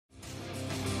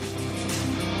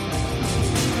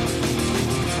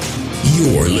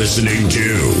You're listening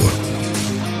to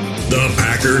the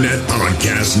Packernet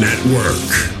Podcast Network.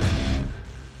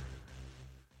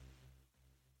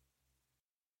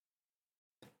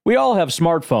 We all have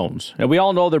smartphones, and we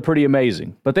all know they're pretty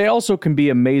amazing, but they also can be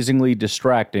amazingly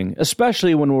distracting,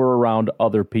 especially when we're around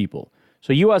other people.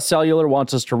 So US Cellular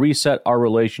wants us to reset our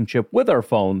relationship with our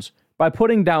phones by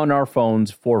putting down our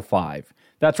phones for $5.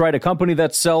 That's right, a company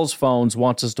that sells phones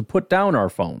wants us to put down our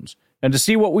phones. And to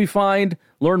see what we find,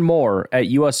 learn more at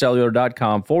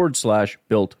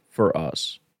uscellular.com/built for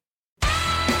us.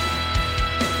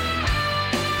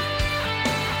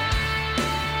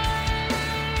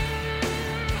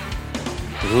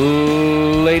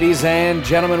 Ladies and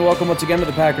gentlemen, welcome once again to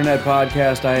the Packernet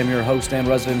Podcast. I am your host and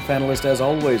resident panelist, as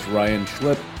always, Ryan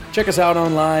Schlip. Check us out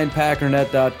online,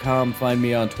 packernet.com. Find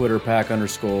me on Twitter,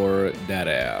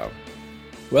 pack_data.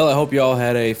 Well, I hope you all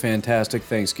had a fantastic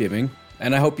Thanksgiving,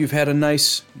 and I hope you've had a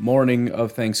nice morning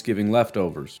of Thanksgiving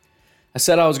leftovers. I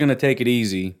said I was going to take it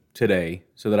easy today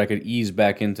so that I could ease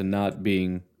back into not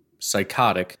being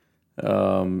psychotic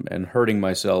and hurting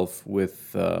myself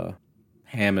with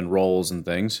ham and rolls and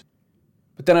things.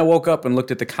 But then I woke up and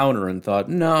looked at the counter and thought,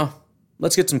 no,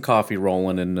 let's get some coffee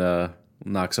rolling and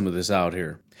knock some of this out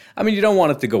here. I mean, you don't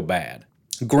want it to go bad.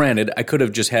 Granted, I could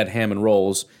have just had ham and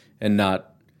rolls and not,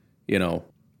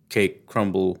 cake,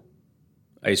 crumble,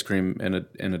 ice cream, and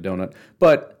a donut.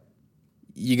 But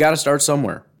you got to start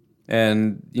somewhere.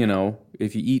 And,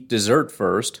 if you eat dessert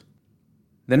first,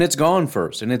 then it's gone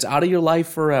first, and it's out of your life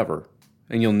forever,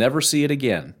 and you'll never see it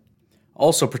again.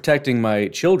 Also protecting my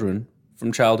children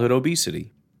from childhood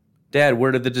obesity. Dad,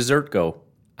 where did the dessert go?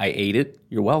 I ate it.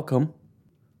 You're welcome.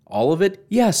 All of it?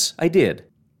 Yes, I did.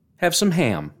 Have some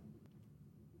ham.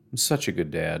 I'm such a good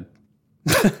dad.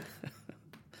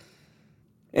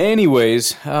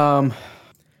 Anyways,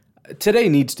 today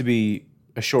needs to be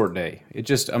a short day.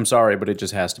 I'm sorry, but it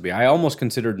just has to be. I almost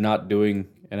considered not doing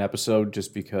an episode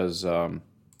just because I'm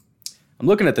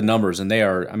looking at the numbers and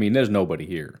there's nobody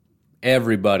here.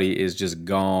 Everybody is just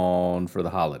gone for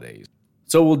the holidays.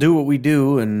 So we'll do what we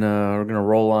do, and we're going to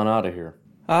roll on out of here.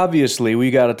 Obviously,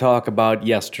 we got to talk about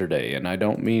yesterday, and I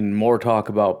don't mean more talk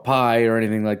about pie or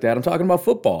anything like that. I'm talking about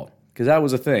football, because that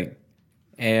was a thing.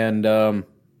 And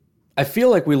I feel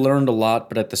like we learned a lot,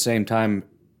 but at the same time,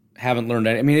 haven't learned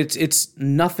any. I mean, it's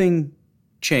nothing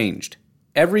changed.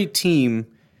 Every team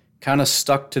kind of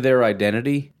stuck to their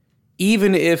identity,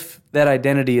 even if that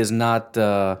identity is not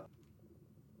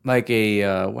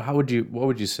what would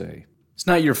you say? It's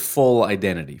not your full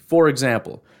identity. For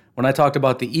example, when I talked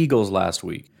about the Eagles last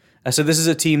week, I said this is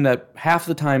a team that half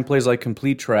the time plays like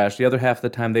complete trash, the other half of the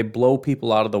time they blow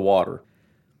people out of the water.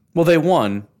 Well, they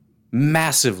won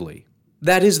massively.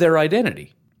 That is their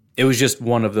identity. It was just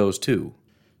one of those two.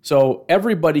 So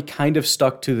everybody kind of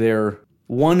stuck to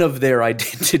one of their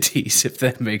identities, if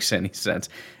that makes any sense.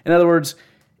 In other words,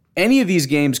 any of these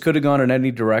games could have gone in any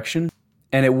direction,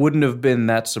 and it wouldn't have been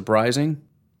that surprising,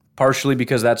 partially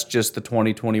because that's just the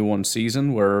 2021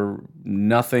 season where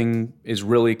nothing is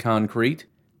really concrete.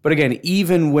 But again,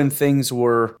 even when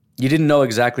you didn't know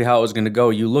exactly how it was going to go,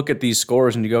 you look at these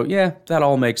scores and you go, yeah, that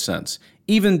all makes sense.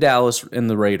 Even Dallas and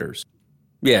the Raiders.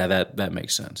 Yeah, that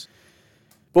makes sense.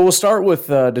 But we'll start with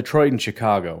Detroit and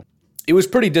Chicago. It was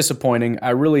pretty disappointing.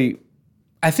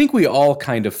 I think we all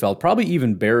kind of felt, probably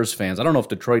even Bears fans. I don't know if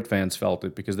Detroit fans felt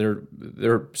it because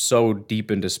they're so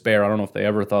deep in despair. I don't know if they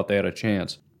ever thought they had a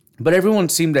chance. But everyone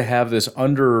seemed to have this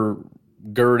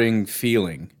undergirding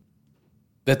feeling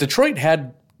that Detroit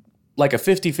had like a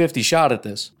 50-50 shot at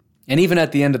this. And even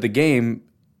at the end of the game,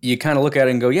 you kind of look at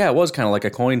it and go, yeah, it was kind of like a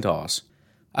coin toss.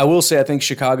 I will say I think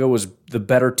Chicago was the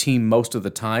better team most of the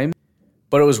time.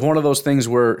 But it was one of those things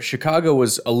where Chicago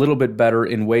was a little bit better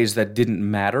in ways that didn't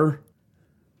matter.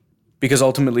 Because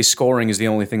ultimately scoring is the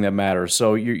only thing that matters.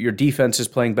 So your defense is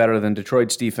playing better than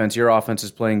Detroit's defense. Your offense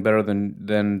is playing better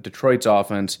than Detroit's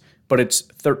offense. But it's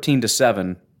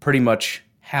 13-7, pretty much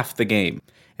half the game.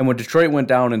 And when Detroit went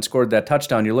down and scored that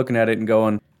touchdown, you're looking at it and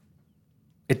going,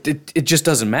 it just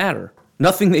doesn't matter.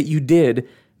 Nothing that you did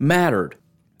mattered.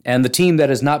 And the team that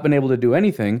has not been able to do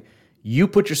anything, you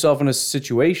put yourself in a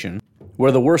situation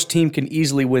where the worst team can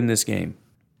easily win this game.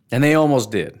 And they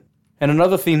almost did. And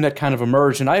another theme that kind of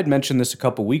emerged, and I had mentioned this a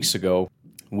couple weeks ago,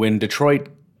 when Detroit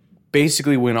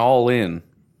basically went all in.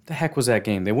 The heck was that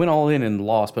game? They went all in and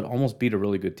lost, but almost beat a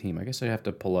really good team. I guess I have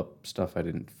to pull up stuff I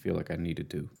didn't feel like I needed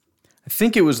to. I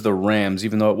think it was the Rams,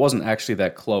 even though it wasn't actually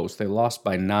that close. They lost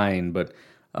by 9, but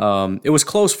it was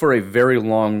close for a very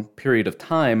long period of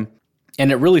time.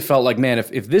 And it really felt like, man,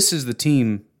 if this is the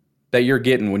team that you're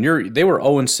getting they were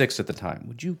 0-6 at the time.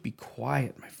 Would you be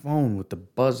quiet? My phone with the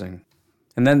buzzing.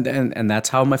 And that's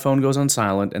how my phone goes on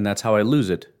silent, and that's how I lose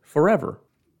it forever.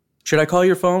 Should I call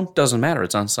your phone? Doesn't matter.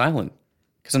 It's on silent.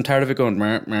 Because I'm tired of it going,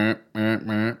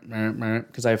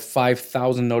 because I have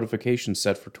 5,000 notifications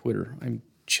set for Twitter.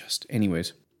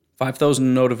 Anyways,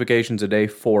 5,000 notifications a day,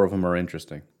 4 of them are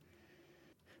interesting.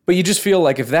 But you just feel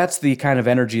like if that's the kind of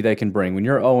energy they can bring, when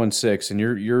you're 0-6 and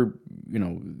you're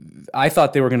I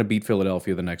thought they were going to beat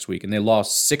Philadelphia the next week, and they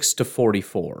lost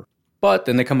 6-44. But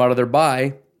then they come out of their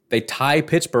bye, they tie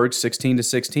Pittsburgh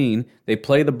 16-16. They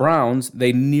play the Browns,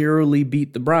 they nearly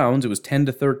beat the Browns. It was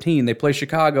 10-13. They play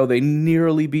Chicago, they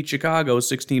nearly beat Chicago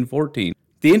 16-14.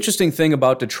 The interesting thing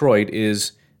about Detroit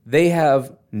is they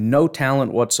have no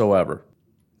talent whatsoever.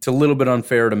 It's a little bit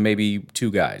unfair to maybe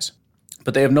 2 guys,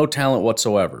 but they have no talent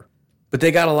whatsoever. But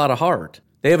they got a lot of heart.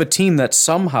 They have a team that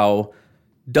somehow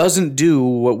doesn't do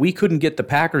what we couldn't get the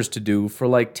Packers to do for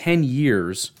like 10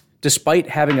 years, despite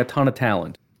having a ton of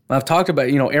talent. I've talked about,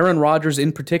 Aaron Rodgers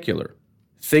in particular.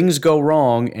 Things go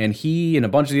wrong, and he and a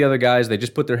bunch of the other guys, they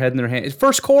just put their head in their hand. It's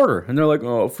first quarter, and they're like,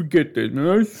 oh, forget this,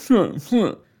 man.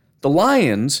 The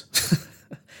Lions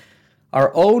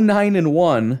are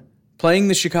 0-9-1, playing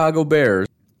the Chicago Bears,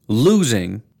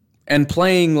 losing, and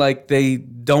playing like they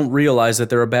don't realize that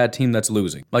they're a bad team that's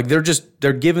losing. Like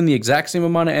they're given the exact same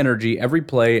amount of energy every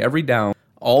play, every down,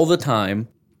 all the time.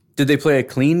 Did they play a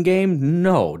clean game?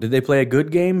 No. Did they play a good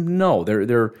game? No.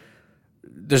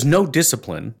 There's no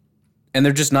discipline, and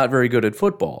they're just not very good at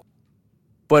football.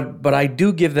 But I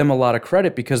do give them a lot of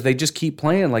credit because they just keep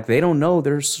playing like they don't know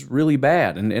they're really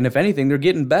bad. And if anything, they're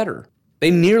getting better.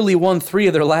 They nearly won 3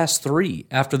 of their last 3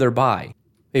 after their bye.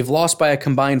 They've lost by a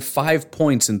combined 5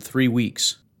 points in 3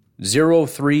 weeks. 0,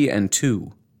 3, and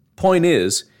 2. Point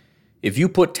is, if you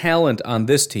put talent on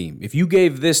this team, if you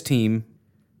gave this team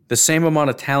the same amount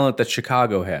of talent that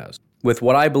Chicago has, with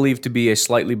what I believe to be a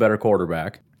slightly better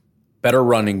quarterback, better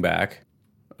running back,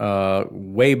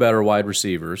 way better wide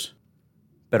receivers,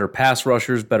 better pass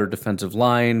rushers, better defensive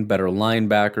line, better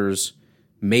linebackers,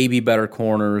 maybe better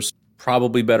corners,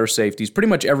 probably better safeties, pretty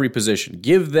much every position.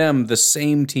 Give them the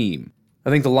same team. I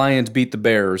think the Lions beat the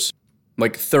Bears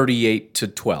like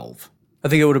 38-12. I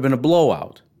think it would have been a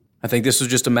blowout. I think this was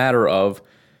just a matter of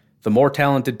the more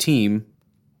talented team,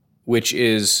 which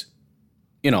is,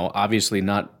 obviously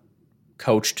not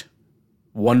coached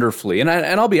wonderfully. And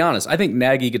I'll be honest, I think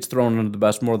Nagy gets thrown under the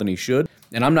bus more than he should.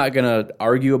 And I'm not going to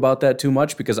argue about that too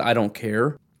much because I don't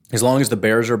care. As long as the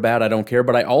Bears are bad, I don't care.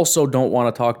 But I also don't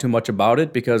want to talk too much about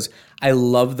it because I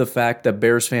love the fact that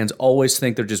Bears fans always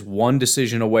think they're just one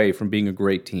decision away from being a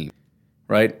great team,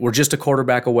 right? We're just a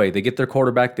quarterback away. They get their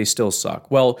quarterback, they still suck.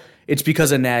 Well, it's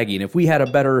because of Nagy. And if we had a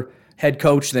better head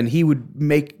coach, then he would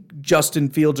make Justin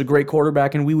Fields a great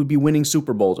quarterback and we would be winning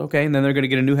Super Bowls. Okay, and then they're going to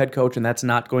get a new head coach and that's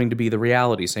not going to be the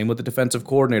reality. Same with the defensive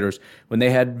coordinators. When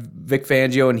they had Vic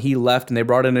Fangio and he left and they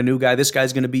brought in a new guy, this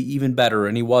guy's going to be even better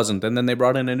and he wasn't. And then they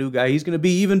brought in a new guy, he's going to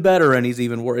be even better and he's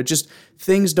even worse. It just,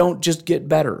 things don't just get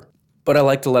better. But I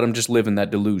like to let them just live in that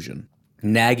delusion.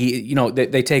 Nagy,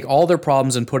 they take all their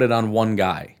problems and put it on one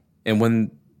guy. And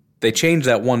when they change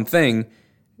that one thing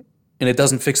and it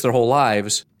doesn't fix their whole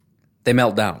lives, they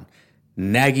melt down.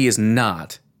 Nagy is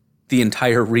not the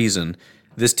entire reason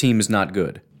this team is not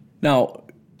good. Now,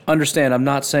 understand, I'm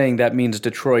not saying that means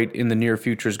Detroit in the near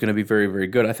future is going to be very, very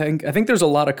good. I think there's a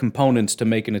lot of components to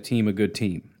making a team a good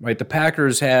team, right? The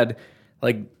Packers had,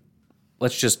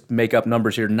 let's just make up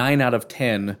numbers here, 9 out of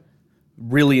 10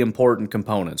 really important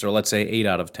components, or let's say 8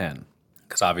 out of 10,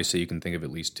 because obviously you can think of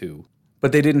at least 2.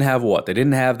 But they didn't have what? They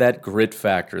didn't have that grit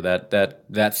factor,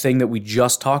 that thing that we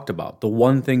just talked about, the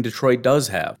one thing Detroit does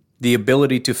have. The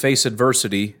ability to face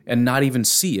adversity and not even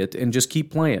see it and just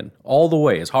keep playing all the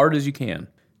way, as hard as you can.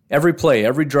 Every play,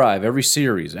 every drive, every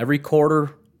series, every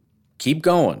quarter, keep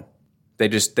going. They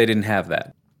didn't have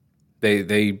that.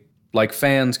 They like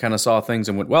fans, kind of saw things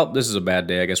and went, well, this is a bad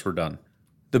day, I guess we're done.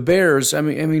 The Bears, I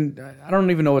mean, I don't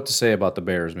even know what to say about the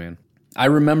Bears, man. I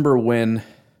remember when,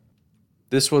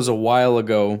 this was a while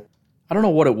ago, I don't know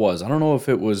what it was. I don't know if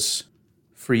it was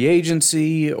free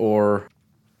agency or...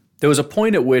 There was a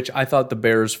point at which I thought the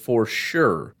Bears for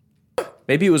sure,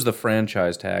 maybe it was the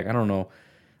franchise tag, I don't know.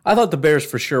 I thought the Bears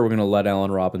for sure were going to let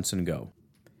Allen Robinson go.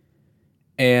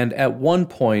 And at one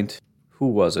point, who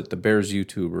was it? The Bears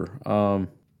YouTuber.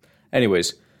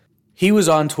 Anyways, he was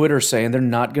on Twitter saying they're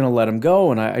not going to let him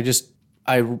go. And I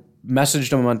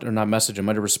messaged him, or not messaged him,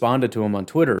 I responded to him on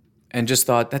Twitter and just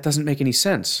thought, that doesn't make any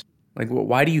sense. Like,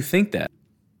 why do you think that?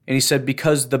 And he said,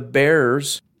 because the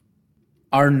Bears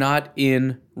are not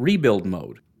in rebuild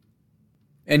mode.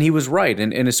 And he was right.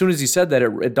 And as soon as he said that,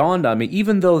 it dawned on me,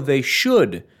 even though they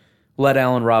should let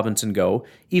Allen Robinson go,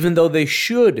 even though they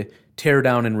should tear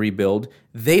down and rebuild.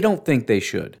 They don't think they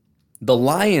should. The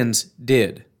Lions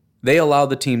did. They allowed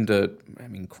the team to,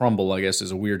 crumble, I guess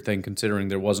is a weird thing considering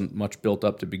there wasn't much built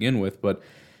up to begin with, but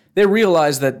they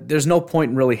realized that there's no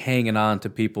point in really hanging on to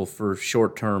people for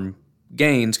short-term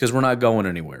gains because we're not going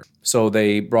anywhere. So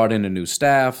they brought in a new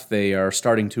staff. They are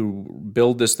starting to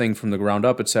build this thing from the ground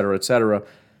up, et cetera, et cetera.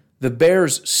 The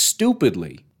Bears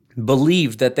stupidly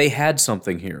believed that they had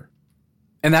something here.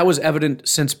 And that was evident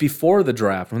since before the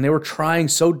draft when they were trying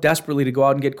so desperately to go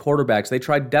out and get quarterbacks. They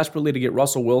tried desperately to get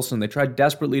Russell Wilson. They tried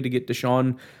desperately to get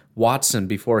Deshaun Watson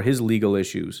before his legal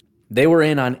issues. They were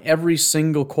in on every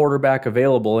single quarterback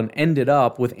available and ended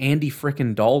up with Andy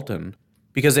frickin' Dalton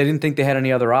because they didn't think they had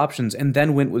any other options and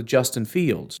then went with Justin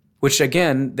Fields, which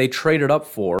again, they traded up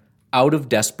for out of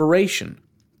desperation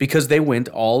because they went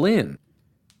all in.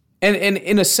 And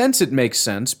in a sense, it makes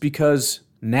sense because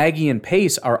Nagy and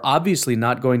Pace are obviously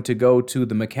not going to go to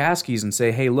the McCaskies and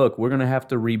say, hey, look, we're going to have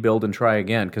to rebuild and try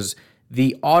again, because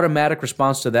the automatic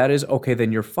response to that is, okay,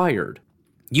 then you're fired.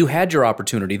 You had your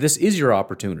opportunity. This is your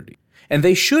opportunity. And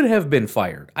they should have been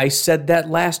fired. I said that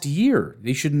last year.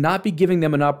 They should not be giving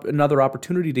them another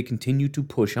opportunity to continue to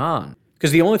push on,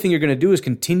 because the only thing you're going to do is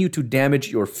continue to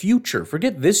damage your future.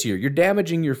 Forget this year. You're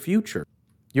damaging your future.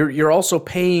 You're also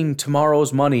paying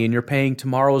tomorrow's money and you're paying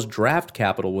tomorrow's draft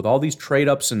capital with all these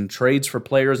trade-ups and trades for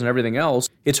players and everything else.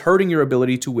 It's hurting your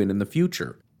ability to win in the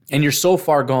future. And you're so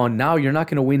far gone now, you're not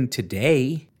going to win today.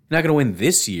 You're not going to win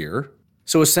this year.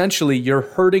 So essentially, you're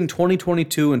hurting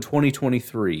 2022 and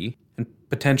 2023 and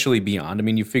potentially beyond.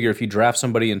 You figure if you draft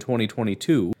somebody in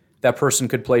 2022, that person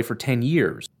could play for 10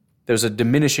 years. There's a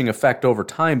diminishing effect over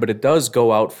time, but it does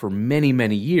go out for many,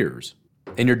 many years.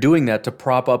 And you're doing that to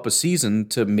prop up a season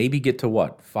to maybe get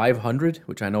to 500,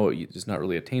 which I know is not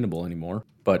really attainable anymore,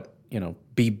 but,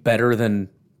 be better than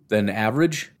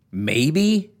average?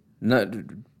 Maybe?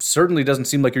 Certainly doesn't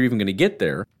seem like you're even going to get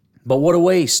there, but what a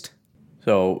waste.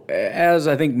 So, as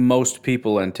I think most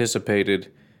people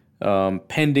anticipated,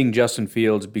 pending Justin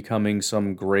Fields becoming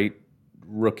some great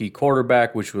rookie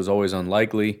quarterback, which was always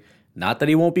unlikely. Not that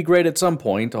he won't be great at some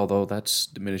point, although that's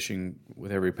diminishing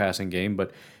with every passing game,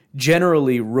 but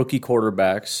generally, rookie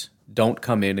quarterbacks don't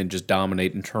come in and just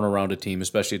dominate and turn around a team,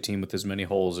 especially a team with as many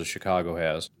holes as Chicago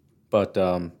has. But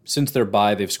since their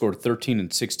bye, they've scored 13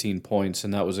 and 16 points,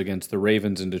 and that was against the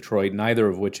Ravens and Detroit, neither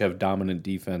of which have dominant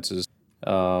defenses.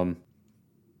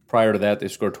 Prior to that, they've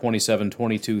scored 27,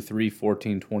 22, 3,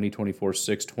 14, 20, 24,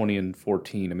 6, 20, and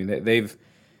 14.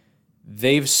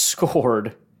 They've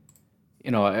scored...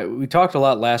 we talked a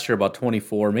lot last year about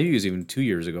 24, maybe it was even 2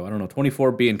 years ago. I don't know,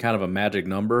 24 being kind of a magic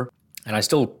number, and I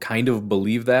still kind of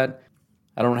believe that.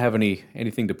 I don't have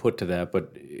anything to put to that,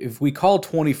 but if we call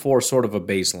 24 sort of a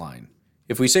baseline,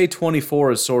 if we say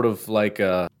 24 is sort of like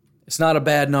it's not a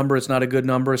bad number, it's not a good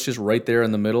number, it's just right there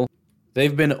in the middle,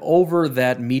 they've been over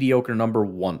that mediocre number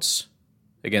once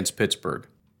against Pittsburgh.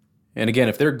 And again,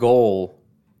 if their goal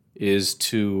is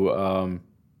to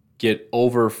get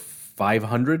over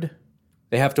 500...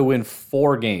 they have to win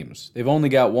 4 games. They've only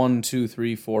got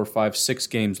 6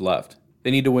 games left. They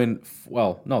need to win,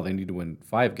 they need to win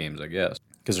 5 games, I guess,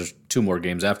 because there's 2 more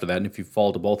games after that, and if you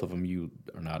fall to both of them, you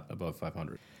are not above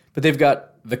 500. But they've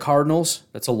got the Cardinals,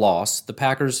 that's a loss. The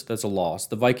Packers, that's a loss.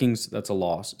 The Vikings, that's a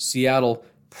loss. Seattle,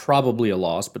 probably a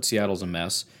loss, but Seattle's a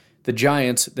mess. The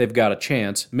Giants, they've got a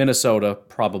chance. Minnesota,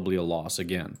 probably a loss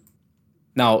again.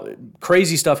 Now,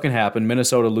 crazy stuff can happen.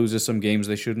 Minnesota loses some games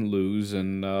they shouldn't lose,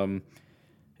 and...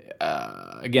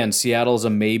 again, Seattle's a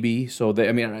maybe. So,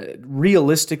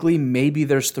 realistically, maybe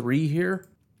there's 3 here.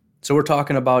 So we're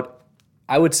talking about,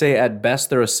 I would say at best,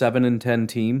 they're a 7-10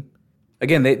 team.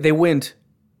 Again, they went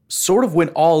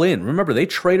all in. Remember, they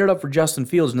traded up for Justin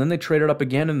Fields, and then they traded up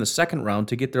again in the second round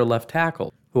to get their left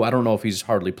tackle, who I don't know if he's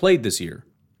hardly played this year.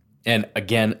 And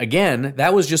again,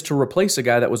 that was just to replace a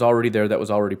guy that was already there that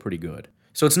was already pretty good.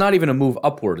 So it's not even a move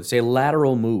upward. It's a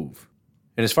lateral move.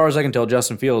 And as far as I can tell,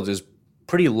 Justin Fields is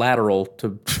pretty lateral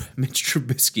to Mitch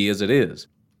Trubisky as it is.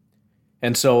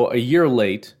 And so a year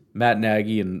late, Matt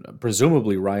Nagy and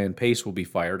presumably Ryan Pace will be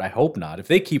fired. I hope not. If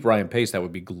they keep Ryan Pace, that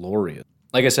would be glorious.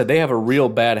 Like I said, they have a real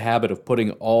bad habit of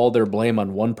putting all their blame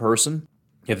on one person.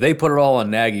 If they put it all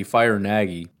on Nagy, fire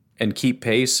Nagy, and keep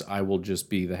Pace, I will just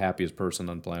be the happiest person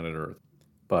on planet Earth.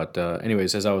 But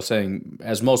anyways, as I was saying,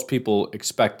 as most people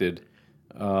expected,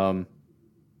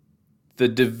 the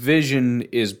division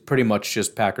is pretty much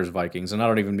just Packers-Vikings, and I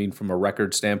don't even mean from a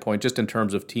record standpoint, just in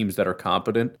terms of teams that are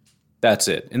competent. That's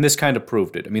it. And this kind of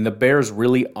proved it. The Bears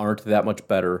really aren't that much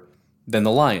better than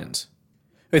the Lions.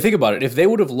 Think about it. If they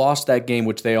would have lost that game,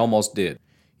 which they almost did,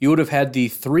 you would have had the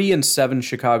 3-7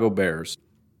 Chicago Bears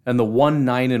and the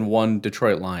 9-1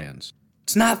 Detroit Lions.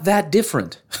 It's not that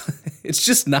different. It's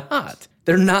just not.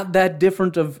 They're not that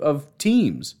different of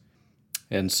teams.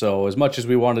 And so as much as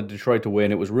we wanted Detroit to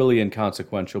win, it was really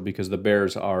inconsequential because the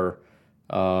Bears are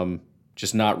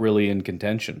just not really in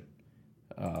contention.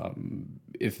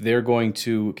 If they're going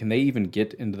to, can they even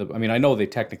get into the, I mean, I know they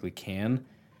technically can,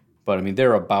 but I mean,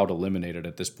 they're about eliminated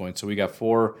at this point. So we got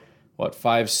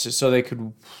 5, so they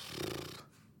could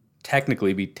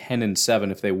technically be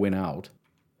 10-7 if they win out.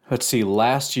 Let's see,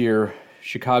 last year,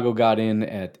 Chicago got in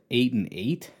at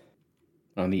 8-8.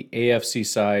 On the AFC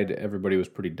side, everybody was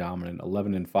pretty dominant.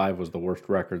 11-5 was the worst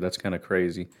record. That's kind of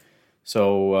crazy.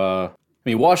 So, I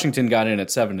mean, Washington got in at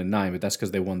 7-9, but that's because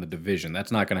they won the division.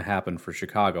 That's not going to happen for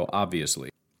Chicago, obviously.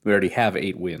 We already have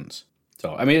 8 wins.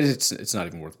 So, I mean, it's not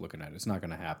even worth looking at. It's not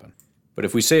going to happen. But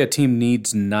if we say a team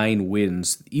needs 9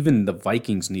 wins, even the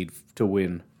Vikings need to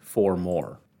win 4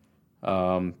 more.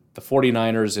 The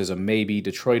 49ers is a maybe.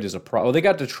 Detroit is a pro. Oh, they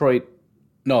got Detroit.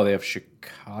 No, they have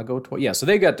Chicago twice. Yeah, so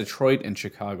they got Detroit and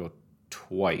Chicago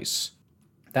twice.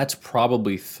 That's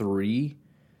probably 3.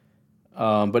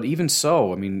 But even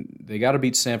so, I mean, they got to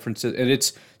beat San Francisco.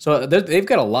 And they've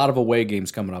got a lot of away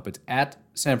games coming up. It's at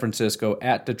San Francisco,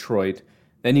 at Detroit.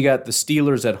 Then you got the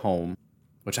Steelers at home,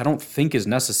 which I don't think is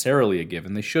necessarily a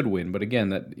given. They should win, but again,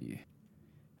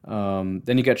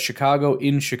 then you got Chicago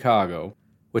in Chicago,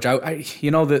 which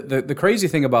the crazy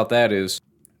thing about that is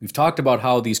we've talked about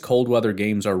how these cold weather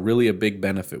games are really a big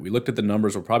benefit. We looked at the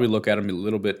numbers. We'll probably look at them a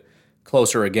little bit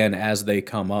closer again as they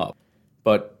come up.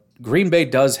 But Green Bay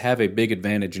does have a big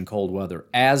advantage in cold weather,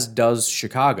 as does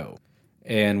Chicago.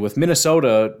 And with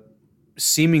Minnesota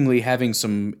seemingly having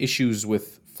some issues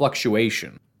with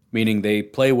fluctuation, meaning they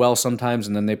play well sometimes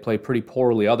and then they play pretty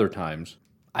poorly other times,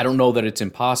 I don't know that it's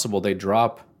impossible they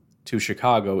drop to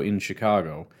Chicago in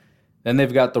Chicago. Then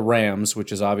they've got the Rams,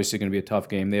 which is obviously going to be a tough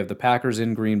game. They have the Packers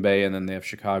in Green Bay, and then they have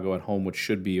Chicago at home, which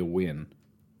should be a win.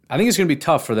 I think it's going to be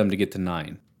tough for them to get to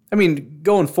 9. I mean,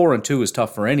 going 4-2 is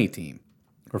tough for any team.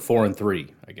 Or 4-3,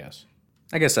 I guess.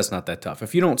 I guess that's not that tough.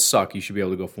 If you don't suck, you should be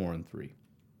able to go 4-3.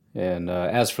 And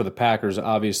as for the Packers,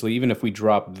 obviously, even if we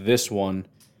drop this one,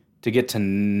 to get to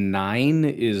 9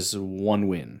 is 1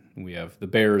 win. We have the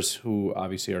Bears, who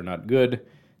obviously are not good.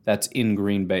 That's in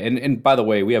Green Bay. And by the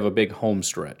way, we have a big home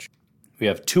stretch. We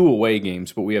have 2 away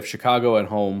games, but we have Chicago at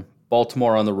home,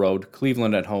 Baltimore on the road,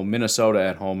 Cleveland at home, Minnesota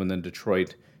at home, and then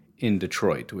Detroit in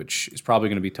Detroit, which is probably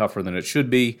going to be tougher than it should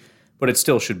be, but it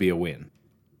still should be a win.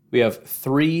 We have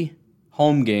 3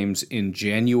 home games in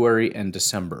January and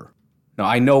December. Now,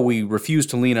 I know we refuse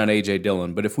to lean on A.J.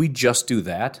 Dillon, but if we just do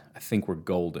that, I think we're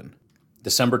golden.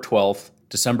 December 12th,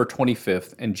 December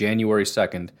 25th, and January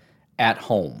 2nd at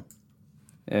home.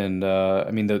 And,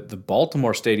 I mean, the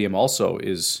Baltimore Stadium also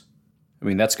is, I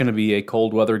mean, that's going to be a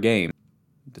cold weather game.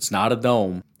 It's not a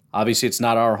dome. Obviously, it's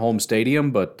not our home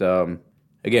stadium, but,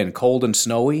 again, cold and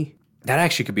snowy. That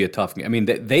actually could be a tough game. I mean,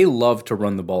 they love to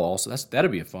run the ball also.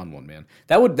 That'd be a fun one, man.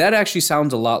 That actually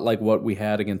sounds a lot like what we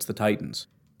had against the Titans.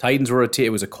 Titans were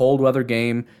it was a cold weather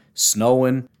game,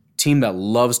 snowing, team that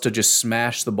loves to just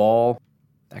smash the ball.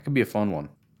 That could be a fun one.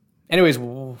 Anyways,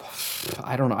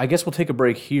 I don't know. I guess we'll take a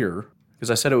break here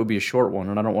because I said it would be a short one,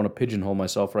 and I don't want to pigeonhole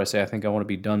myself where I say I think I want to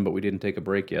be done, but we didn't take a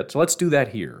break yet. So let's do that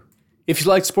here. If you'd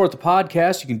like to support the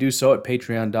podcast, you can do so at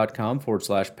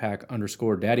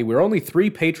patreon.com/pack_daddy. We're only 3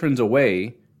 patrons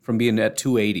away from being at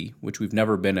 280, which we've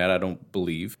never been at, I don't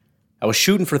believe. I was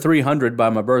shooting for 300 by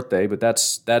my birthday, but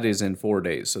that is in 4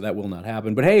 days, so that will not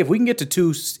happen. But hey, if we can get to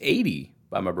 280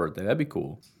 by my birthday, that'd be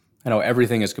cool. I know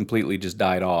everything has completely just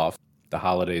died off, the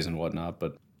holidays and whatnot,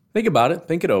 but think about it,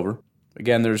 think it over.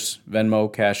 Again, there's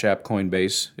Venmo, Cash App,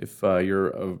 Coinbase, if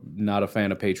you're not a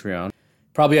fan of Patreon.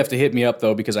 Probably have to hit me up,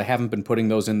 though, because I haven't been putting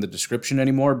those in the description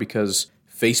anymore because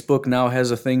Facebook now has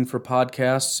a thing for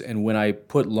podcasts, and when I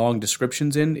put long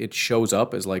descriptions in, it shows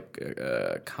up as like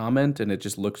a comment, and it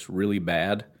just looks really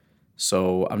bad.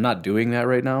 So I'm not doing that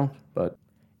right now, but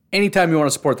anytime you want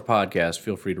to support the podcast,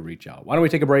 feel free to reach out. Why don't we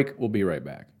take a break? We'll be right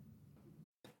back.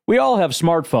 We all have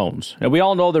smartphones, and we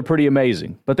all know they're pretty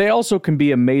amazing, but they also can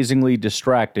be amazingly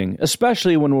distracting,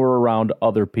 especially when we're around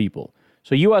other people.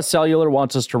 So US Cellular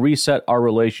wants us to reset our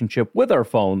relationship with our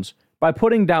phones by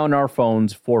putting down our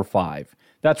phones for $5.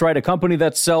 That's right, a company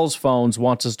that sells phones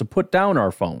wants us to put down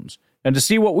our phones. And to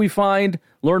see what we find,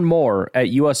 learn more at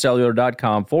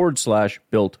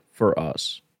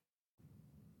uscellular.com/built-for-us.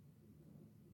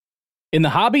 In the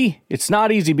hobby, it's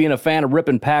not easy being a fan of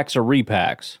ripping packs or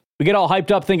repacks. We get all hyped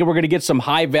up thinking we're going to get some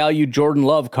high-value Jordan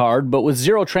Love card, but with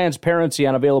zero transparency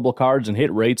on available cards and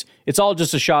hit rates, it's all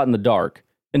just a shot in the dark.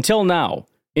 Until now.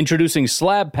 Introducing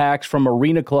Slab Packs from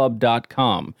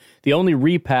ArenaClub.com, the only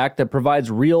repack that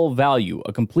provides real value,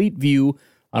 a complete view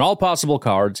on all possible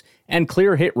cards, and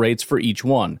clear hit rates for each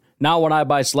one. Now when I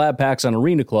buy Slab Packs on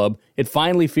Arena Club, it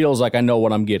finally feels like I know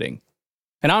what I'm getting.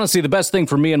 And honestly, the best thing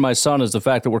for me and my son is the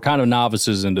fact that we're kind of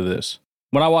novices into this.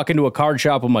 When I walk into a card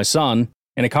shop with my son,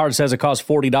 and a card says it costs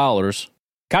 $40,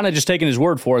 kind of just taking his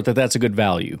word for it that that's a good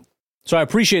value. So I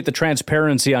appreciate the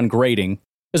transparency on grading,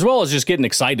 as well as just getting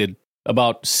excited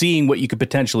about seeing what you could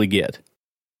potentially get.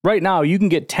 Right now, you can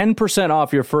get 10%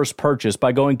 off your first purchase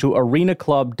by going to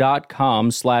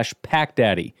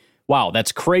arenaclub.com/packdaddy. Wow,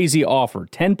 that's crazy offer.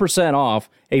 10% off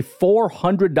a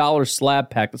 $400 slab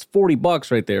pack. That's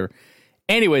 $40 right there.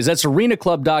 Anyways, that's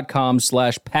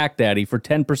arenaclub.com/packdaddy for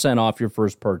 10% off your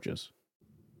first purchase.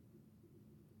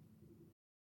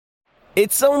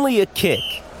 It's only a kick,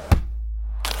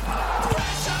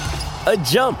 a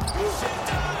jump,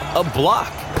 a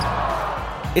block.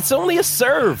 It's only a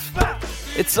serve.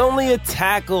 It's only a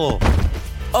tackle,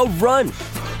 a run.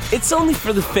 It's only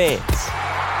for the fans.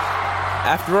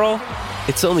 After all,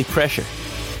 it's only pressure.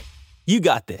 You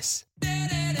got this.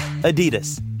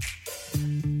 Adidas.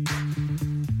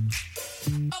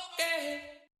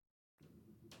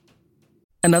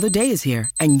 Another day is here,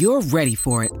 and you're ready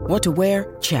for it. What to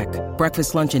wear? Check.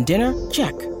 Breakfast, lunch, and dinner?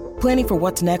 Check. Planning for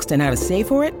what's next and how to save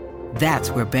for it?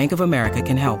 That's where Bank of America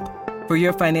can help. For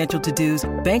your financial to-dos,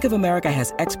 Bank of America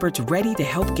has experts ready to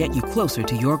help get you closer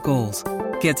to your goals.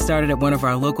 Get started at one of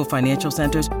our local financial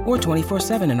centers or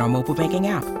 24/7 in our mobile banking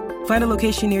app. Find a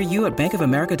location near you at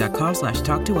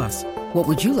bankofamerica.com/talktous. What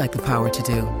would you like the power to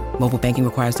do? Mobile banking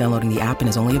requires downloading the app and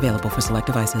is only available for select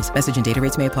devices. Message and data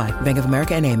rates may apply. Bank of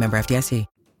America N.A., member FDIC.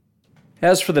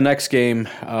 As for the next game,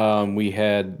 we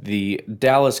had the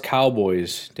Dallas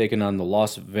Cowboys taking on the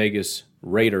Las Vegas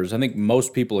Raiders. I think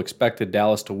most people expected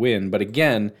Dallas to win, but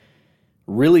again,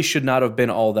 really should not have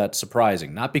been all that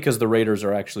surprising. Not because the Raiders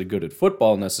are actually good at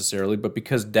football necessarily, but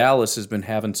because Dallas has been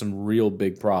having some real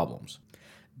big problems.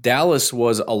 Dallas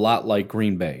was a lot like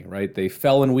Green Bay, right? They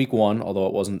fell in week one, although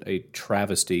it wasn't a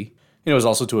travesty. It was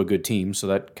also to a good team, so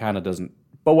that kind of doesn't,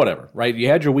 but whatever, right? You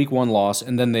had your week one loss,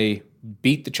 and then they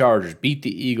beat the Chargers, beat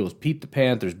the Eagles, beat the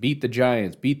Panthers, beat the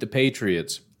Giants, beat the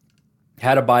Patriots,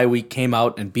 had a bye week, came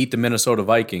out and beat the Minnesota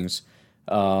Vikings,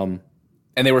 and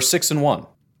they were 6-1,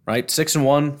 right?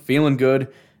 6-1, feeling good.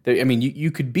 You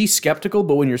could be skeptical,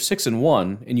 but when you're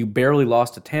 6-1 and you barely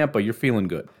lost to Tampa, you're feeling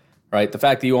good, right? The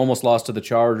fact that you almost lost to the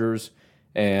Chargers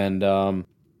and it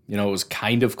was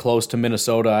kind of close to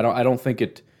Minnesota, I don't think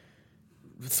it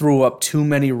threw up too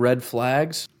many red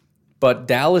flags. But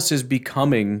Dallas is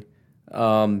becoming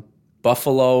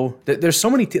Buffalo. There's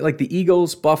so many like the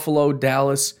Eagles, Buffalo,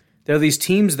 Dallas. There are these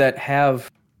teams that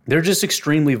they're just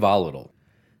extremely volatile,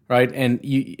 right? And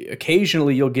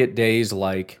occasionally you'll get days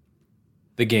like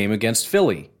the game against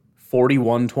Philly,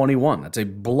 41-21. That's a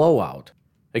blowout.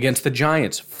 Against the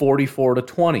Giants,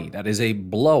 44-20. That is a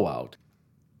blowout.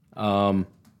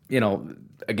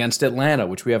 Against Atlanta,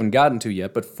 which we haven't gotten to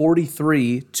yet, but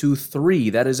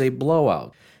 43-3. That is a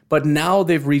blowout. But now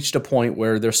they've reached a point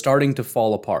where they're starting to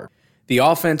fall apart. The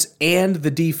offense and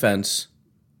the defense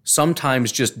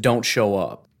sometimes just don't show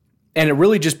up. And it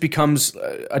really just becomes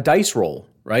a dice roll,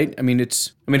 right?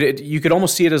 You could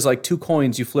almost see it as like two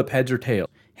coins, you flip heads or tails.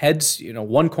 Heads,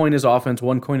 one coin is offense,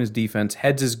 one coin is defense.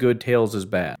 Heads is good, tails is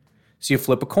bad. So you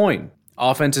flip a coin.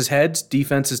 Offense is heads,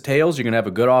 defense is tails. You're going to have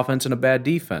a good offense and a bad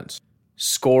defense.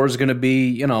 Score is going to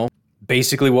be,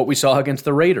 basically what we saw against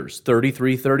the Raiders,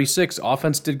 33-36.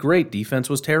 Offense did great, defense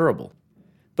was terrible.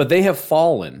 But they have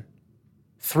fallen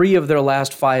 3 of their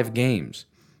last 5 games.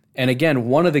 And again,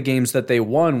 one of the games that they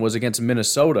won was against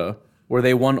Minnesota, where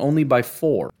they won only by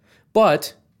 4.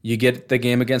 But you get the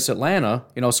game against Atlanta,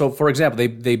 so for example,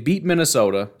 they beat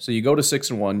Minnesota, so you go to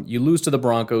 6-1, you lose to the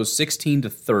Broncos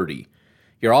 16-30.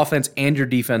 Your offense and your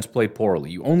defense played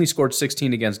poorly. You only scored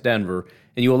 16 against Denver,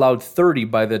 and you allowed 30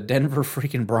 by the Denver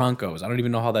freaking Broncos. I don't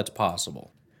even know how that's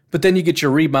possible. But then you get your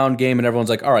rebound game, and everyone's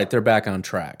like, all right, they're back on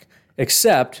track.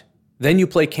 Except, then you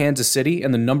play Kansas City,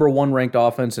 and the number 1 ranked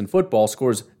offense in football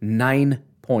scores 9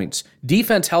 points.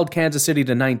 Defense held Kansas City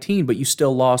to 19, but you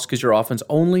still lost because your offense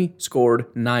only scored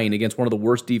 9 against one of the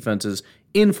worst defenses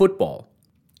in football.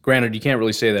 Granted, you can't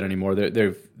really say that anymore.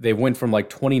 They've went from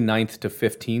like 29th to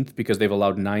 15th because they've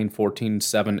allowed 9, 14,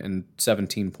 7, and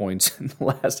 17 points in the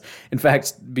last. In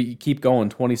fact, keep going,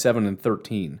 27 and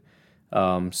 13.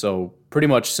 So pretty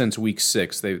much since week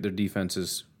 6, their defense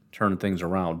has turned things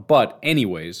around. But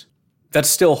anyways, that's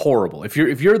still horrible. If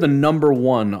you're the number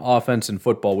 1 offense in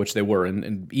football, which they were,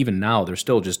 and even now they're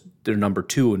still they're number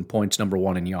 2 in points, number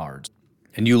 1 in yards.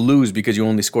 and you lose because you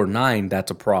only score 9,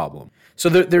 that's a problem. So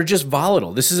they're just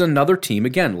volatile. This is another team,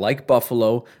 again, like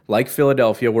Buffalo, like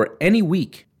Philadelphia, where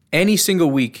any single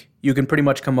week, you can pretty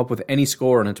much come up with any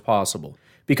score and it's possible.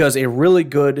 Because a really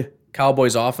good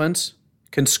Cowboys offense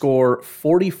can score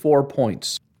 44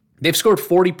 points. They've scored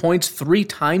 40 points 3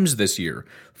 times this year.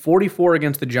 44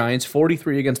 against the Giants,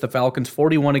 43 against the Falcons,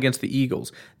 41 against the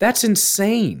Eagles. That's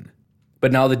insane.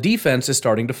 But now the defense is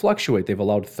starting to fluctuate. They've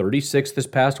allowed 36 this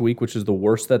past week, which is the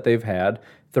worst that they've had.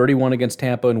 31 against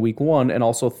Tampa in week 1, and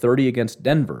also 30 against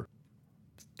Denver.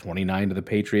 29 to the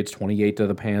Patriots, 28 to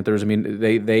the Panthers. I mean,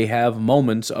 they have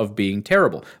moments of being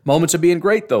terrible. Moments of being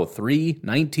great, though. 3,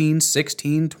 19,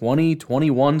 16, 20,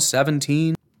 21,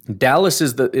 17. Dallas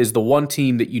is the one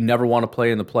team that you never want to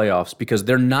play in the playoffs because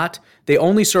they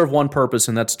only serve one purpose,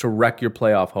 and that's to wreck your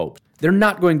playoff hopes. They're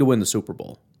not going to win the Super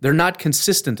Bowl. They're not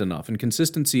consistent enough, and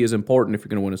consistency is important if you're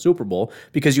going to win a Super Bowl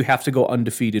because you have to go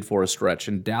undefeated for a stretch,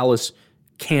 and Dallas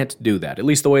can't do that. At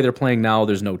least the way they're playing now,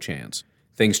 there's no chance.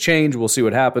 Things change, we'll see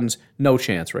what happens. No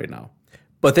chance right now.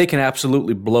 But they can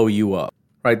absolutely blow you up,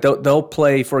 right? They'll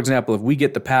play, for example,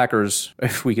 if the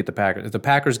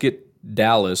Packers get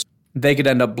Dallas, they could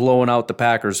end up blowing out the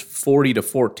Packers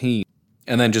 40-14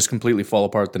 and then just completely fall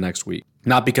apart the next week.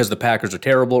 Not because the Packers are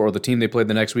terrible or the team they played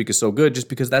the next week is so good, just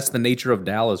because that's the nature of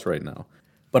Dallas right now.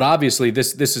 But obviously,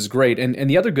 this is great. And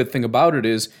the other good thing about it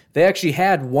is they actually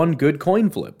had one good coin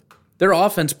flip. Their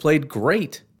offense played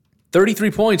great.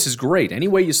 33 points is great, any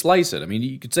way you slice it. I mean,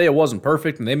 you could say it wasn't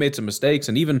perfect, and they made some mistakes,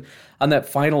 and even on that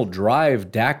final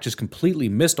drive, Dak just completely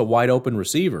missed a wide-open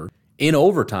receiver in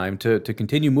overtime to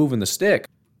continue moving the stick.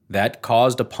 That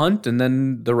caused a punt, and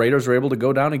then the Raiders were able to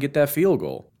go down and get that field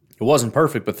goal. It wasn't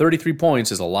perfect, but 33 points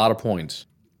is a lot of points.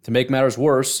 To make matters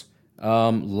worse,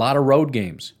 a lot of road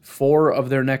games. 4 of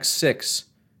their next 6.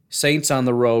 Saints on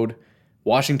the road,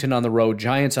 Washington on the road,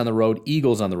 Giants on the road,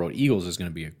 Eagles on the road. Eagles is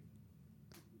going to be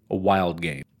a wild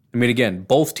game. I mean, again,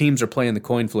 both teams are playing the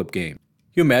coin flip game.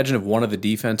 Can you imagine if one of the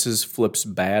defenses flips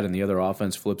bad and the other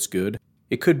offense flips good?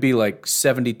 It could be like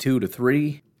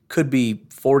 72-3. Could be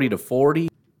 40-40.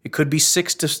 It could be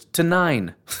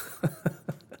 6-9.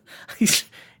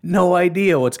 No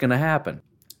idea what's going to happen.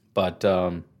 But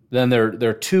then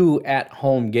their 2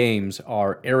 at-home games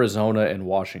are Arizona and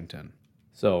Washington.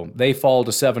 So they fall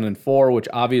to 7-4, which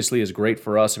obviously is great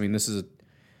for us. I mean, this is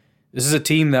a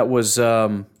team that was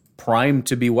primed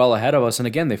to be well ahead of us, and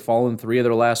again, they've fallen 3 of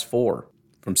their last 4,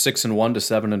 from 6-1 to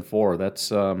 7-4.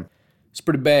 That's it's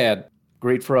pretty bad.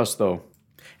 Great for us though.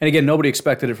 And again, nobody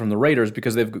expected it from the Raiders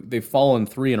because they've fallen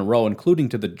 3 in a row, including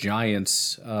to the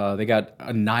Giants. They got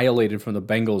annihilated from the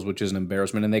Bengals, which is an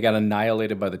embarrassment, and they got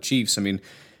annihilated by the Chiefs. I mean,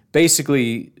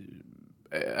 basically,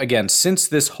 again, since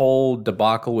this whole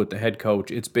debacle with the head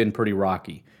coach, it's been pretty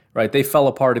rocky, right? They fell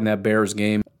apart in that Bears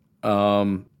game,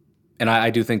 and I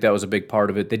do think that was a big part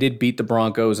of it. They did beat the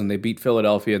Broncos, and they beat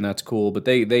Philadelphia, and that's cool, but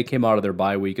they came out of their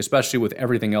bye week, especially with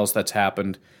everything else that's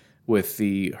happened with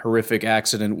the horrific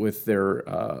accident with their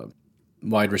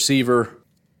wide receiver.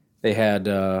 They had,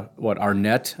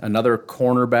 Arnett, another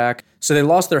cornerback. So they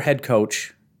lost their head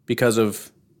coach because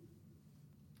of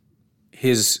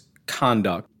his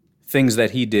conduct, things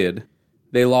that he did.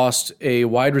 They lost a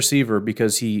wide receiver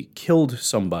because he killed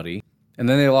somebody. And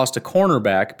then they lost a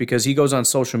cornerback because he goes on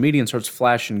social media and starts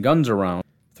flashing guns around,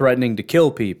 threatening to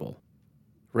kill people.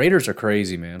 Raiders are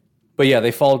crazy, man. But yeah,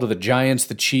 they fall to the Giants,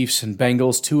 the Chiefs, and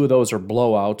Bengals. 2 of those are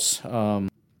blowouts.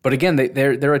 But again,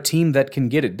 they're a team that can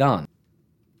get it done.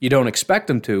 You don't expect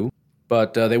them to,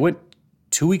 but they went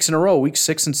 2 weeks in a row, weeks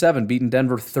 6 and 7, beating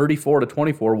Denver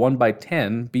 34-24, won by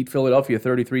 10, beat Philadelphia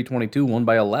 33-22, won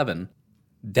by 11.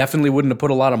 Definitely wouldn't have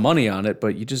put a lot of money on it,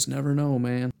 but you just never know,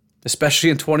 man. Especially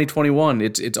in 2021,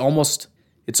 it's almost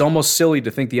silly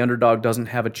to think the underdog doesn't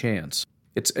have a chance.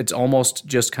 It's almost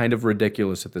just kind of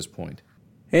ridiculous at this point.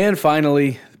 And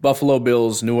finally, Buffalo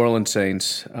Bills, New Orleans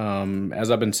Saints. As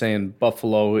I've been saying,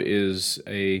 Buffalo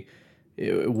it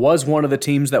was one of the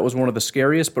teams that was one of the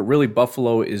scariest, but really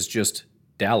Buffalo is just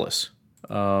Dallas.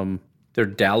 They're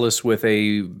Dallas with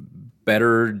a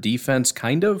better defense,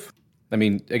 kind of. I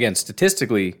mean, again,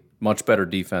 statistically, much better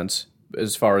defense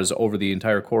as far as over the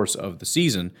entire course of the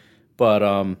season. But,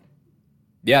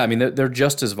 yeah, I mean, they're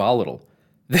just as volatile.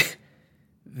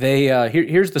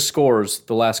 Here's the scores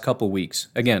the last couple weeks.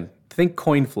 Again, think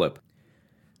coin flip.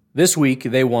 This week,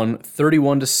 they won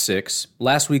 31-6.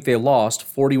 Last week, they lost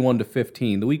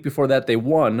 41-15. The week before that, they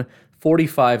won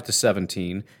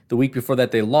 45-17. The week before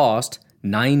that, they lost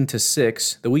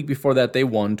 9-6. The week before that, they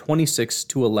won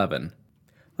 26-11.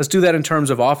 Let's do that in terms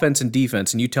of offense and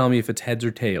defense, and you tell me if it's heads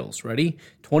or tails. Ready?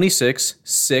 26,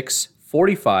 6,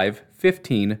 45,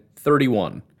 15,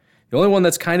 31. The only one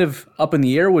that's kind of up in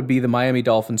the air would be the Miami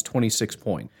Dolphins 26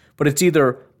 point. But it's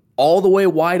either all the way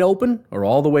wide open or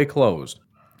all the way closed.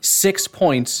 6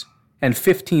 points and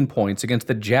 15 points against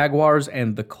the Jaguars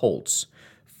and the Colts.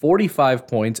 45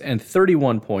 points and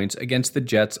 31 points against the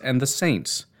Jets and the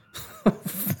Saints.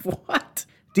 What?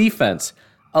 Defense,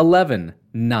 11,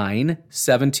 9,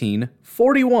 17,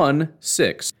 41,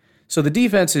 6. So the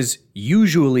defense is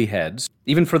usually heads,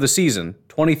 even for the season.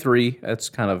 23, that's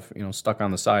kind of, stuck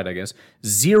on the side, I guess.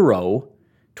 0,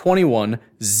 21,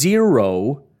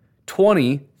 0,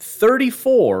 20,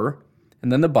 34,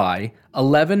 and then the bye,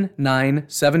 11, 9,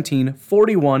 17,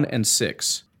 41, and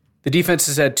 6. The defense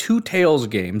has had 2 tails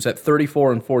games at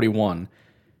 34 and 41,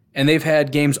 and they've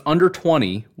had games under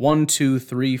 20, 1, 2,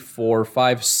 3, 4,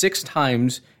 5, 6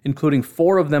 times, including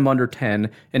 4 of them under 10,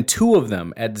 and 2 of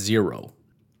them at 0.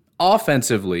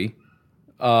 Offensively,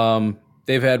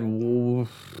 they've had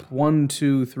 1,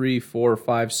 2, 3, 4,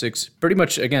 5, 6, pretty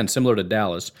much, again, similar to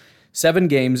Dallas, 7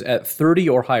 games at 30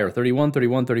 or higher, 31,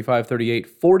 31, 35, 38,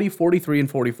 40, 43,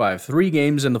 and 45. 3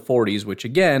 games in the 40s, which,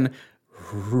 again,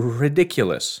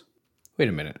 ridiculous. Wait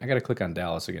a minute, I got to click on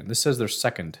Dallas again. This says they're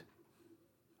second.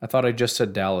 I thought I just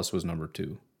said Dallas was number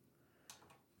 2.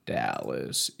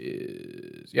 Dallas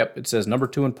is, yep, it says number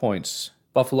 2 in points.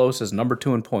 Buffalo says number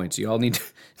 2 in points. You all need to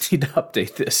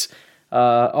update this.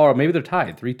 Or maybe they're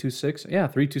tied, 3-2-6. Yeah,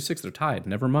 3-2-6, they're tied.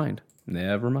 Never mind.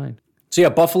 So yeah,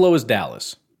 Buffalo is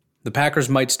Dallas. The Packers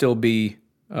might still be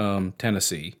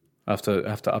Tennessee. I have to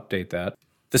update that.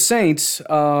 The Saints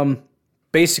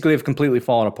basically have completely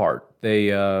fallen apart. They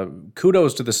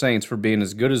kudos to the Saints for being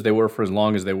as good as they were for as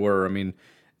long as they were. I mean,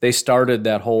 they started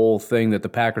that whole thing that the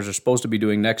Packers are supposed to be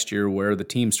doing next year where the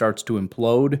team starts to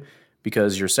implode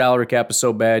because your salary cap is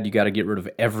so bad, you got to get rid of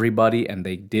everybody, and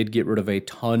they did get rid of a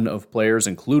ton of players,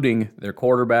 including their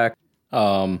quarterback.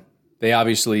 They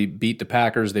obviously beat the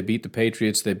Packers, they beat the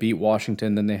Patriots, they beat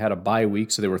Washington, then they had a bye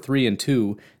week, so they were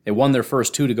 3-2. They won their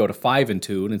first 2 to go to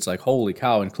 5-2, and it's like, holy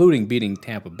cow, including beating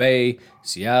Tampa Bay,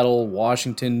 Seattle,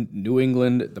 Washington, New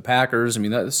England, the Packers. I mean,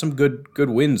 that's some good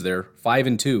wins there,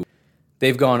 5-2.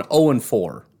 They've gone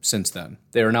 0-4 since then.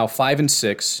 They are now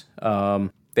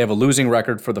 5-6. They have a losing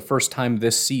record for the first time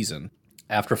this season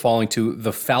after falling to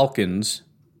the Falcons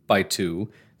by 2.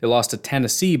 They lost to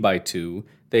Tennessee by 2.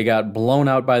 They got blown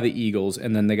out by the Eagles,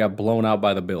 and then they got blown out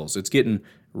by the Bills. It's getting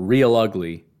real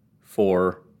ugly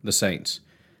for the Saints.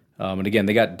 And again,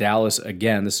 they got Dallas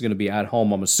again. This is going to be at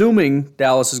home. I'm assuming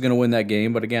Dallas is going to win that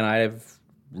game, but again, I have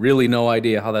really no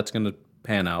idea how that's going to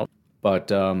pan out.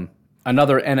 But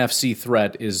another NFC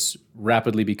threat is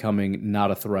rapidly becoming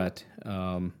not a threat.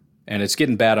 And it's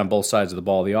getting bad on both sides of the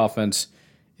ball. The offense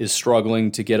is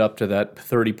struggling to get up to that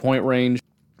 30-point range.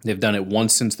 They've done it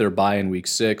once since their bye in Week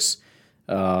 6.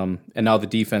 And now the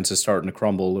defense is starting to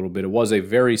crumble a little bit. It was a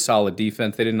very solid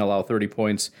defense. They didn't allow 30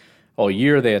 points all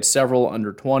year. They had several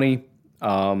under 20.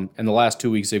 And the last 2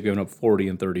 weeks, they've given up 40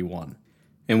 and 31.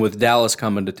 And with Dallas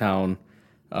coming to town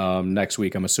next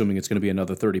week, I'm assuming it's going to be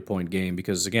another 30-point game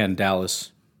because, again,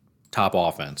 Dallas, top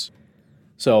offense.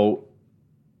 So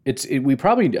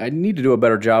I need to do a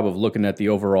better job of looking at the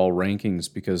overall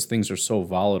rankings because things are so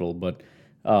volatile. But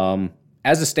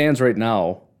as it stands right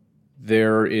now,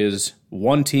 there is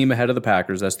one team ahead of the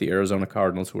Packers. That's the Arizona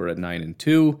Cardinals, who are at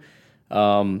 9-2.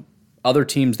 Other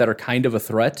teams that are kind of a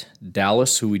threat,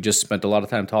 Dallas, who we just spent a lot of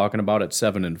time talking about, at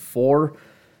 7-4.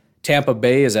 Tampa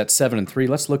Bay is at 7-3.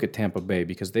 Let's look at Tampa Bay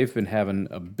because they've been having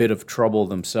a bit of trouble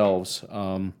themselves.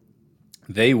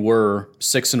 They were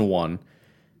 6-1.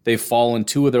 They've fallen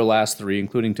 2 of their last 3,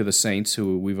 including to the Saints,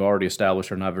 who we've already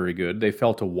established are not very good. They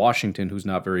fell to Washington, who's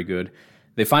not very good.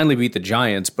 They finally beat the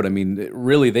Giants, but I mean,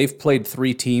 really, they've played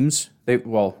 3 teams.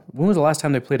 When was the last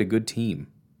time they played a good team?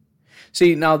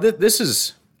 See, now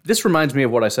this reminds me of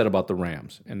what I said about the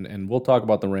Rams, and we'll talk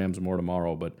about the Rams more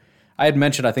tomorrow, but I had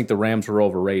mentioned I think the Rams were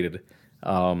overrated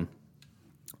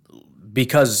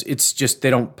because it's just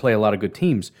they don't play a lot of good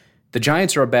teams. The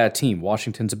Giants are a bad team.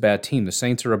 Washington's a bad team. The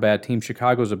Saints are a bad team.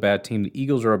 Chicago's a bad team. The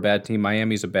Eagles are a bad team.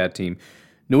 Miami's a bad team.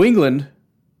 New England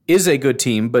is a good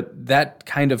team, but that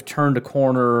kind of turned a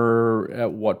corner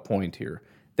at what point here?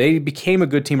 They became a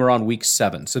good team around Week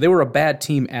 7, so they were a bad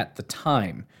team at the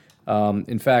time.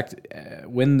 In fact,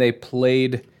 when they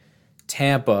played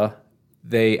Tampa,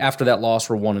 they after that loss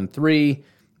were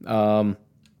 1-3.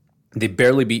 They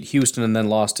barely beat Houston and then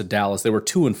lost to Dallas. They were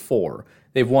 2-4.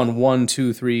 They've won 1,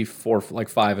 2, 3, 4, like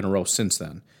 5 in a row since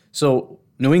then. So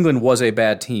New England was a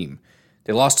bad team.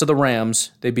 They lost to the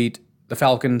Rams. They beat the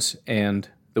Falcons and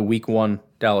the Week 1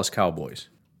 Dallas Cowboys.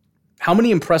 How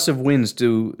many impressive wins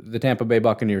do the Tampa Bay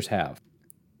Buccaneers have?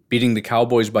 Beating the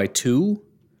Cowboys by 2?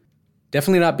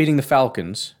 Definitely not beating the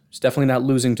Falcons. It's definitely not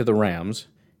losing to the Rams.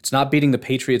 It's not beating the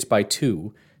Patriots by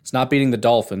 2. It's not beating the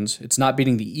Dolphins. It's not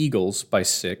beating the Eagles by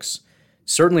 6.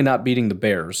 Certainly not beating the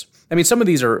Bears. I mean, some of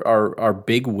these are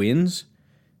big wins,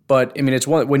 but I mean, it's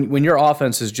one when your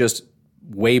offense is just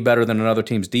way better than another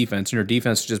team's defense, and your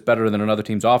defense is just better than another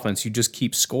team's offense, you just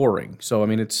keep scoring. So I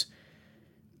mean,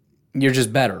 you're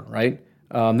just better, right?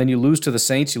 Then you lose to the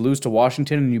Saints, you lose to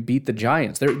Washington, and you beat the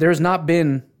Giants. There's not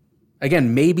been,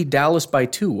 again, maybe Dallas by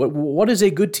 2. What is a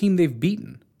good team they've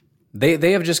beaten?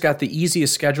 They have just got the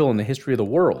easiest schedule in the history of the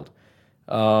world.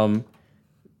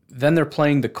 Then they're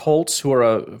playing the Colts, who are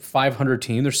a 500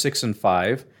 team. They're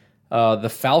 6-5. The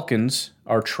Falcons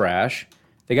are trash.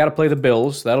 They got to play the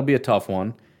Bills. That'll be a tough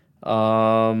one.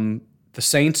 The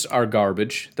Saints are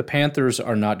garbage. The Panthers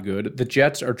are not good. The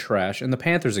Jets are trash. And the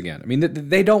Panthers again. I mean,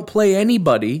 they don't play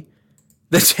anybody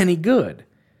that's any good.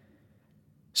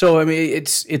 So, I mean,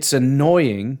 it's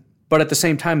annoying. But at the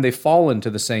same time, they've fallen to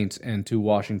the Saints and to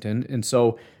Washington. And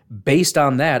so, based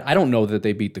on that, I don't know that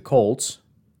they beat the Colts.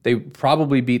 They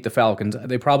probably beat the Falcons.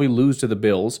 They probably lose to the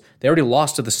Bills. They already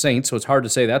lost to the Saints, so it's hard to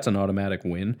say that's an automatic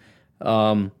win.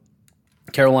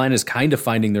 Carolina is kind of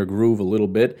finding their groove a little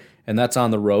bit, and that's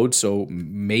on the road, so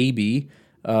maybe.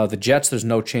 The Jets, there's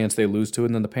no chance they lose to,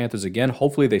 and then the Panthers again.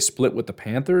 Hopefully they split with the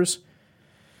Panthers.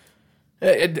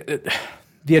 The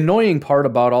annoying part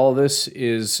about all this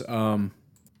is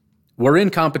we're in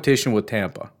competition with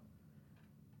Tampa,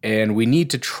 and we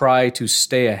need to try to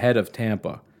stay ahead of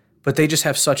Tampa. But they just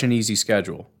have such an easy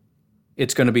schedule.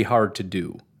 It's going to be hard to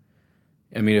do.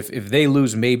 I mean, if they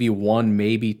lose maybe 1,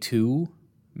 maybe 2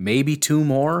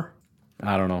 more,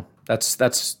 I don't know. That's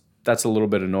a little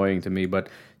bit annoying to me. But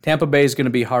Tampa Bay is going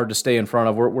to be hard to stay in front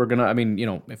of. We're going to, I mean, you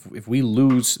know, if we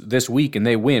lose this week and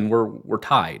they win, we're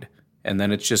tied. And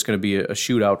then it's just going to be a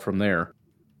shootout from there.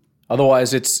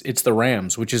 Otherwise, it's the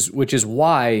Rams, which is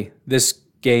why this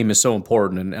game is so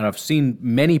important. And I've seen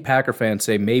many Packer fans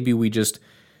say maybe we just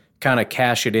kind of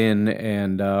cash it in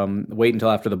and wait until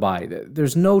after the bye.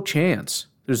 There's no chance.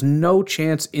 There's no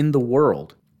chance in the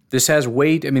world. This has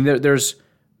weight. I mean, there's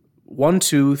 1,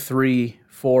 2, 3,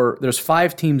 4. There's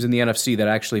 5 teams in the NFC that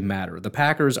actually matter. The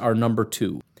Packers are number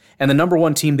 2. And the number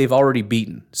 1 team they've already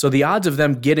beaten. So the odds of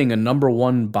them getting a number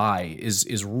 1 bye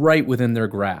is right within their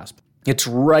grasp. It's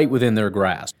right within their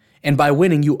grasp. And by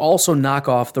winning, you also knock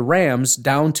off the Rams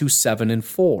down to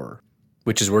 7-4,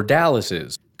 which is where Dallas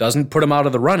is. Doesn't put them out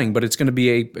of the running, but it's going to be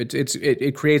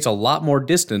it creates a lot more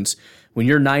distance when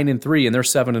you're 9-3 and they're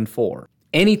 7-4.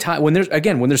 Anytime when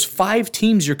there's 5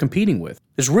 teams you're competing with,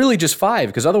 there's really just 5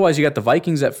 because otherwise you got the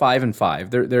Vikings at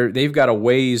 5-5. They've got a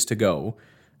ways to go.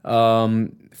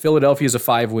 Philadelphia is a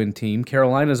 5-win team.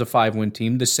 Carolina is a 5-win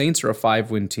team. The Saints are a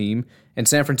 5-win team, and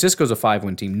San Francisco is a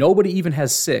 5-win team. Nobody even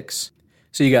has 6.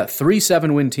 So you got 3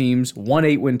 7-win teams, 1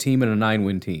 8-win team, and a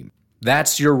 9-win team.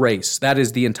 That's your race. That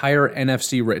is the entire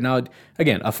NFC race. Now,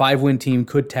 again, a 5-win team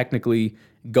could technically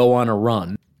go on a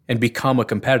run and become a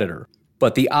competitor.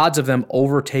 But the odds of them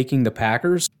overtaking the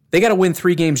Packers, they got to win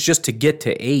 3 games just to get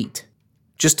to 8,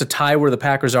 just to tie where the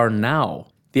Packers are now.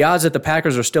 The odds that the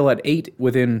Packers are still at 8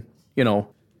 within,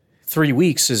 3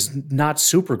 weeks is not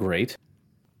super great.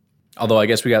 Although I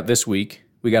guess we got this week.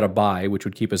 We got a bye, which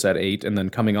would keep us at 8. And then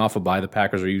coming off a bye, the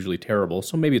Packers are usually terrible.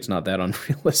 So maybe it's not that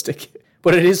unrealistic.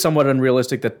 But it is somewhat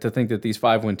unrealistic to think that these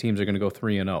 5-win teams are going to go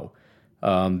 3-0.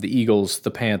 The Eagles,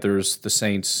 the Panthers, the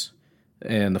Saints,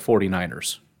 and the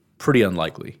 49ers. Pretty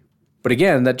unlikely. But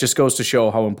again, that just goes to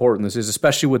show how important this is,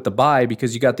 especially with the bye,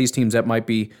 because you got these teams that might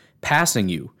be passing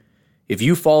you. If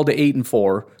you fall to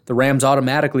 8-4, the Rams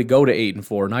automatically go to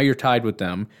 8-4. Now you're tied with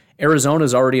them.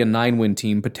 Arizona's already a 9-win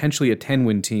team, potentially a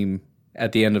 10-win team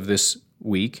at the end of this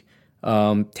week.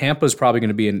 Tampa's probably going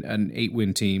to be an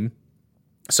 8-win team.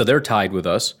 So they're tied with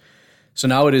us. So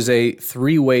now it is a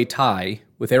 3-way tie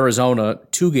with Arizona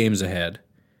 2 games ahead.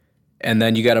 And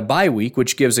then you got a bye week,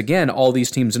 which gives, again, all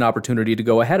these teams an opportunity to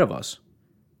go ahead of us.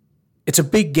 It's a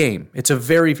big game. It's a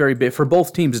very, very big, for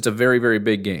both teams, it's a very, very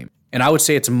big game. And I would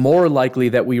say it's more likely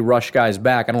that we rush guys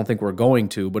back. I don't think we're going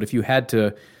to, but if you had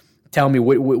to tell me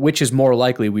which is more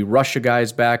likely, we rush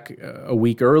guys back a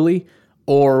week early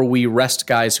or we rest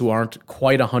guys who aren't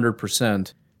quite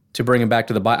 100% to bring them back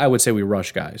to the bye, I would say we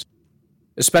rush guys,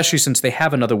 especially since they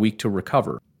have another week to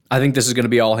recover. I think this is going to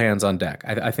be all hands on deck.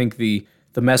 I think the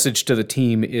message to the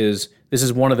team is this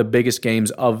is one of the biggest games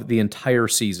of the entire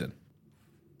season.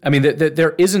 I mean,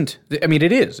 there isn't, I mean,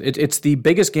 it is. It's the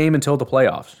biggest game until the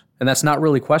playoffs, and that's not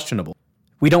really questionable.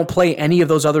 We don't play any of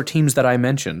those other teams that I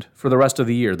mentioned for the rest of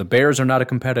the year. The Bears are not a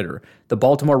competitor. The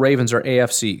Baltimore Ravens are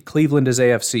AFC. Cleveland is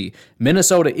AFC.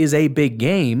 Minnesota is a big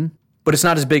game, but it's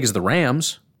not as big as the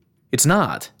Rams. It's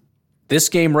not. This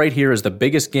game right here is the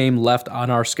biggest game left on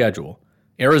our schedule.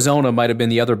 Arizona might have been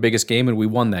the other biggest game, and we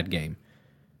won that game.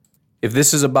 If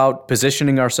this is about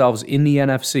positioning ourselves in the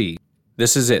NFC,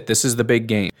 this is it. This is the big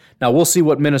game. Now, we'll see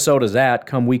what Minnesota's at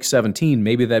come Week 17.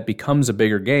 Maybe that becomes a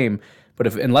bigger game.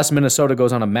 But unless Minnesota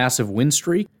goes on a massive win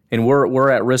streak, and we're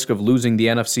at risk of losing the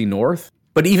NFC North,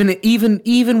 but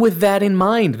even with that in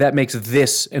mind, that makes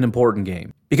this an important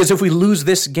game. Because if we lose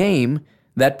this game,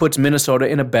 that puts Minnesota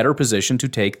in a better position to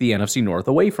take the NFC North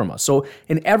away from us. So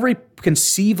in every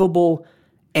conceivable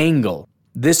angle,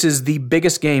 this is the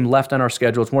biggest game left on our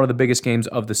schedule. It's one of the biggest games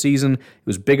of the season. It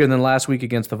was bigger than last week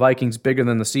against the Vikings, bigger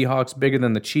than the Seahawks, bigger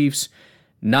than the Chiefs.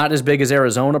 Not as big as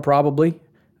Arizona, probably.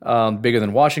 Bigger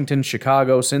than Washington,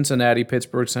 Chicago, Cincinnati,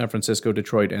 Pittsburgh, San Francisco,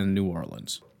 Detroit, and New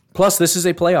Orleans. Plus, this is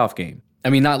a playoff game. I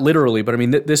mean, not literally, but I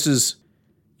mean, this is...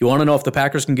 You want to know if the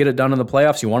Packers can get it done in the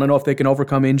playoffs? You want to know if they can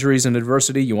overcome injuries and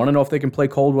adversity? You want to know if they can play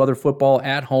cold weather football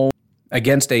at home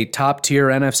against a top-tier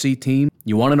NFC team?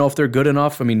 You want to know if they're good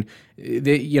enough? I mean,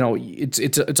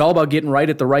 it's all about getting right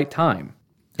at the right time.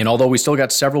 And although we still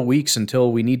got several weeks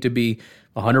until we need to be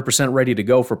 100% ready to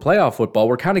go for playoff football,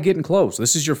 we're kind of getting close.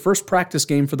 This is your first practice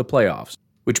game for the playoffs,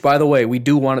 which, by the way, we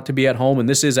do want it to be at home, and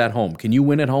this is at home. Can you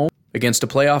win at home against a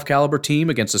playoff caliber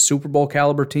team, against a Super Bowl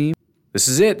caliber team? This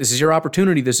is it. This is your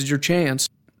opportunity. This is your chance.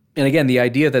 And again, the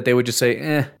idea that they would just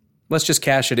say, let's just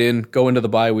cash it in, go into the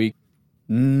bye week.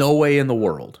 No way in the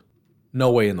world.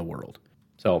 No way in the world.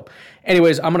 So,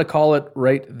 anyways, I'm going to call it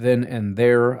right then and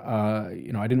there. I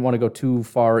didn't want to go too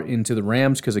far into the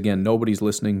Rams because, again, nobody's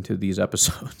listening to these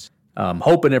episodes.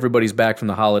 Hoping everybody's back from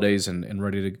the holidays and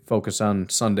ready to focus on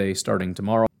Sunday starting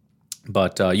tomorrow.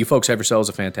 But you folks have yourselves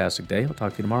a fantastic day. I'll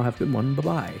talk to you tomorrow. Have a good one.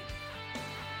 Bye-bye.